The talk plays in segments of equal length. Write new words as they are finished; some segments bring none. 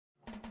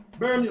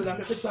Bermuda,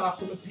 make me talk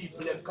to the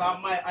people, them call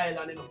my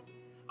island, you know.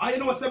 And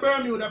you know, say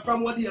Bermuda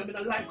from what day, I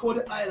don't like how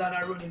the island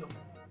are running, you know.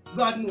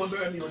 God know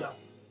Bermuda.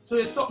 So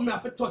it's something I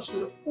have to touch to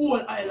the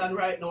whole island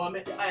right now and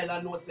make the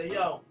island know, say,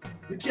 yo,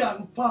 we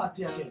can't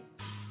party again.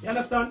 You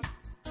understand?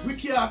 We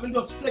can't even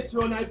just flex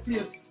around that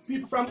place.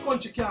 People from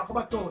country can't come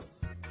back town.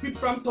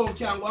 People from town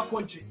can't go to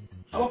country.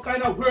 And what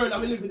kind of world are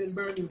we living in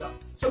Bermuda?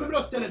 So let me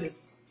just tell you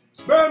this.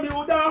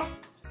 Bermuda,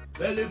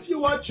 well, if you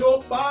watch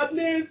out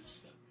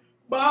badness,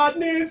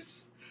 badness,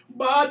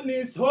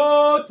 badness,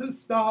 hot to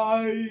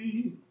style.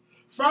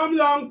 From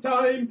long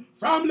time,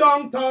 from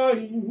long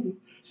time.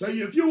 So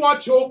if you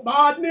watch out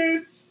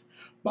badness,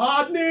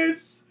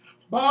 badness,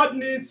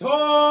 badness,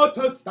 hot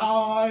to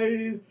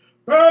style.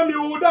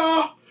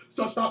 Bermuda.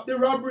 So stop the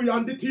robbery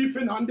and the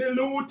thieving and the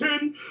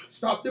looting.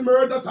 Stop the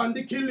murders and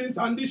the killings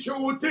and the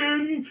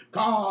shooting.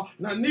 Cause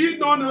no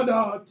need none of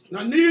that.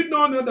 No need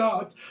none of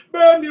that.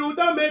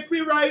 Bermuda make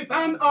we rise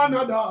and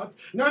honor that.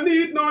 No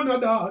need none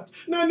of that.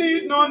 No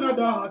need none of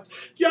that.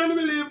 Can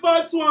we live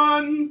as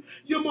one?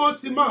 You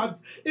must be mad.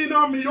 In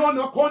a me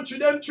own country,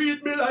 them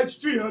treat me like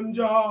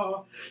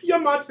stranger. You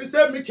mad for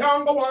say me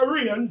can't go a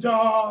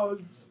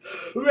Rangers.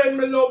 When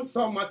me love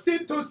summer,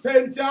 sit to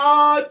St.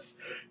 George.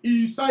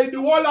 East side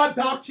the whole of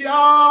Dockyard.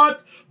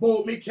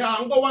 But me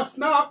can't go a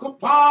snack a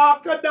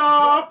park a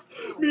dark.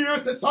 Me hear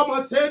say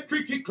Somerset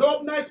Cricket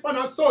Club nice on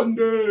a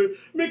Sunday.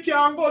 Me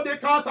can't go there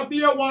cause I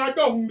be a war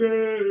down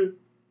there.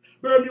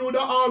 Bermuda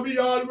are we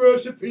all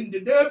worshipping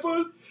the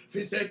devil.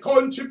 Fi say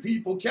country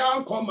people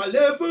can't come a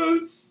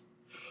levels.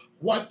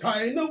 What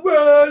kind of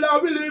world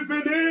are we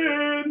living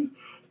in?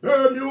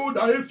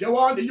 Bermuda, if you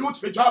want the youth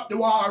to drop the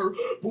war,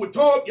 put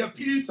up your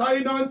peace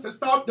sign and say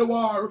stop the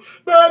war.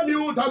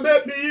 Bermuda,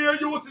 make me hear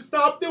you to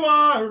stop the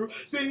war.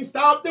 Sing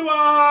stop the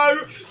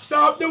war,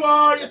 stop the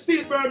war. You see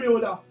it,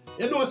 Bermuda?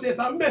 You know, say it's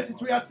a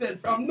message we are sent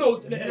from now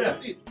to the end.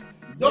 You see it?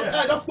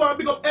 Just go and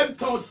pick up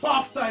M-Town,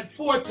 Parkside,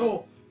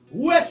 Forto,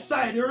 West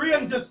Side,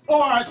 Rangers,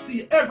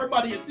 ORC,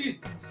 everybody, you see it?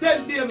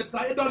 St. David's,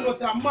 because you don't know,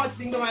 say a mad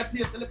thing down my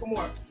place a little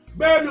more.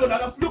 Bermuda,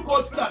 just look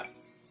out for that.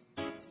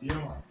 Yeah,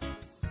 man.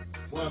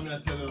 Well, I'm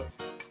going to tell you,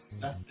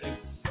 that's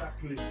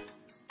exactly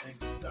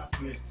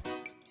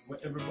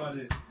what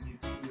everybody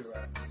needs to hear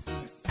right now.